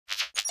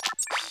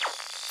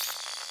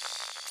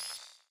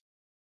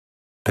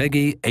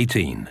Peggy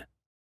 18.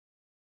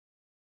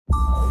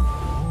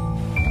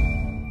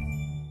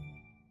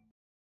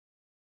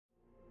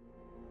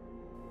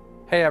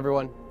 Hey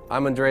everyone,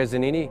 I'm Andrea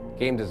Zanini,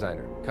 game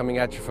designer, coming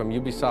at you from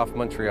Ubisoft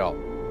Montréal.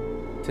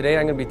 Today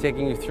I'm going to be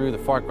taking you through the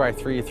Far Cry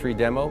 3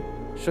 demo,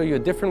 show you a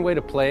different way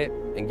to play it,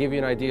 and give you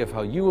an idea of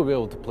how you will be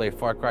able to play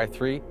Far Cry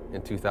 3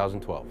 in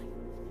 2012.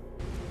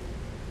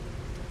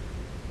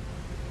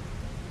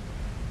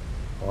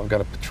 Well, I've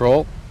got a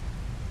patrol.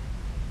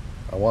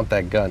 I want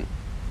that gun.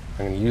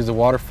 I'm going to use the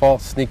waterfall,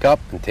 sneak up,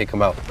 and take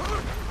him out.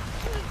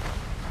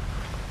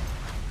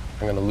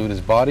 I'm going to loot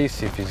his body,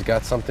 see if he's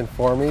got something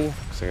for me.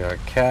 So I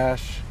got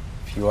cash,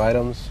 a few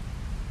items.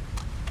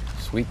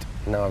 Sweet.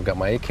 Now I've got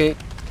my AK,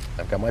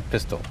 I've got my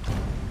pistol.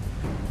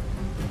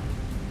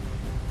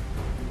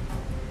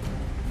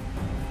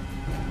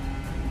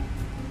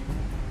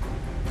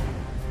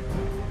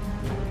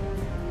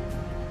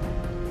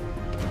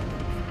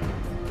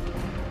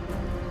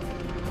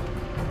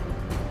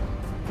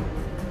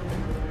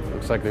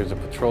 Looks like there's a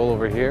patrol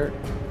over here.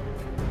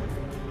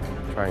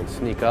 Try and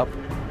sneak up.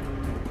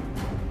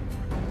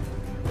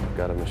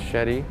 Got a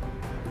machete.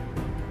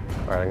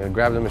 All right, I'm gonna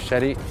grab the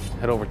machete,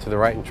 head over to the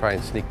right and try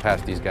and sneak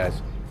past these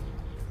guys.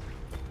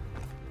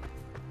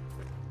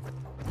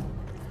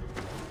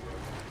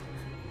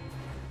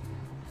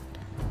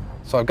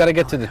 So I've got to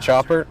get to the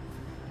chopper.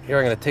 Here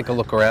I'm gonna take a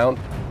look around.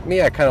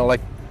 Me, I kind of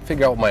like to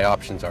figure out what my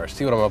options are,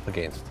 see what I'm up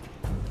against.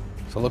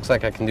 So it looks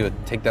like I can do a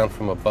takedown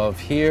from above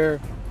here.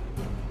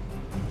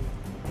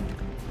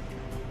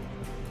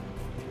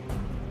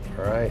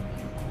 All right.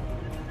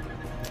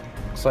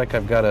 Looks like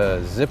I've got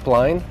a zip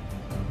line.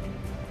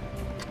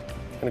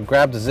 I'm gonna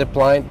grab the zip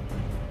line.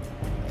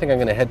 I think I'm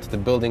gonna head to the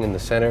building in the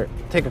center,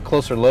 take a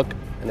closer look,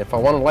 and if I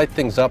want to light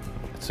things up,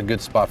 it's a good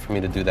spot for me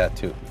to do that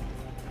too.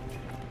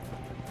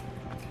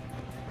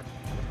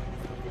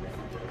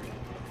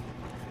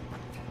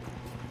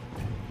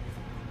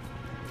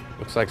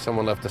 Looks like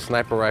someone left a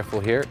sniper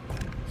rifle here,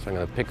 so I'm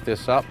gonna pick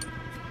this up,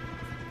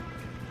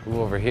 move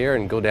over here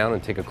and go down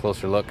and take a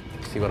closer look,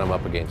 see what I'm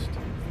up against.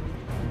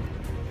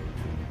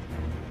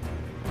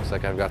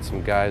 Looks like I've got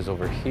some guys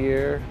over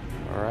here.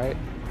 All right.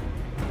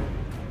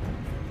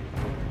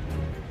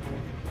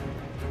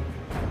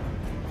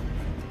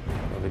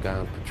 Another guy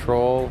on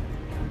patrol.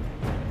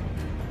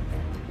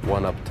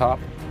 One up top.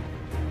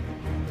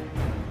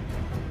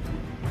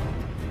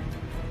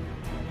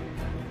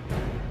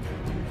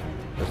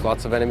 There's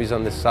lots of enemies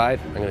on this side.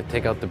 I'm going to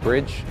take out the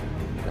bridge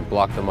and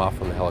block them off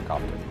from the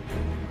helicopter.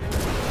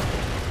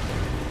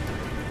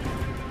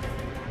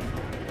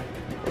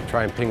 I'll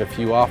try and ping a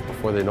few off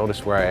before they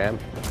notice where I am.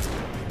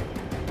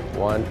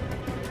 1,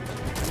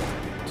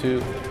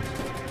 2,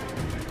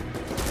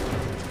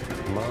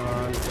 come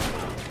on,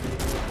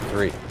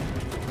 3.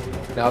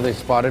 Now they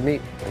spotted me.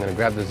 I'm going to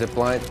grab the zip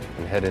line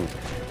and head in.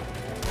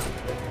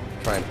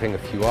 Try and ping a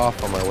few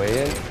off on my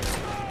way in.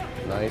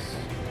 Nice.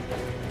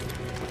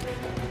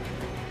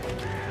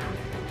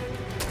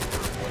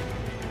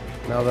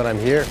 Now that I'm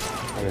here,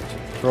 I'm going to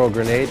throw a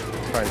grenade,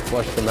 try and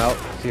flush them out,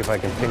 see if I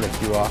can ping a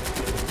few off.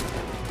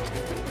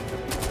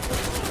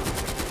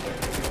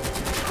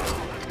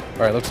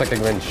 All right, looks like I'm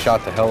getting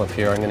shot to hell up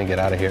here. I'm gonna get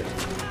out of here.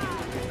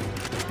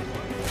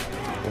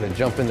 I'm gonna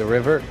jump in the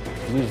river,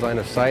 lose line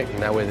of sight,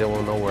 and that way they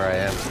won't know where I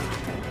am.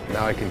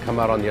 Now I can come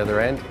out on the other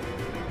end,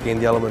 gain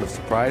the element of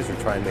surprise, or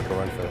try and make a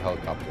run for the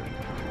helicopter.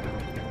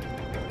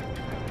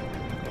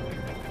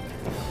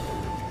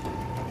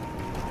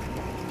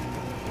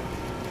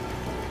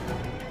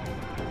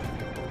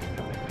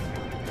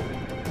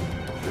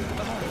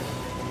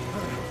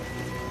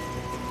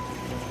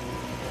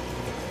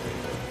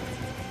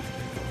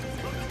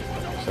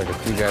 Looks like a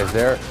few guys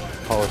there.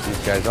 Polish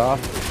these guys off.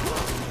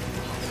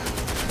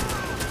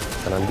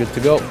 And I'm good to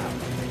go.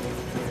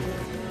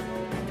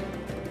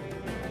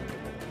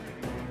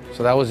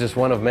 So that was just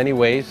one of many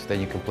ways that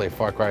you can play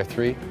Far Cry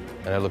 3,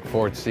 and I look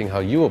forward to seeing how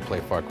you will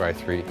play Far Cry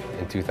 3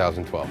 in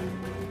 2012.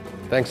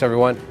 Thanks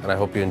everyone, and I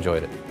hope you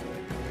enjoyed it.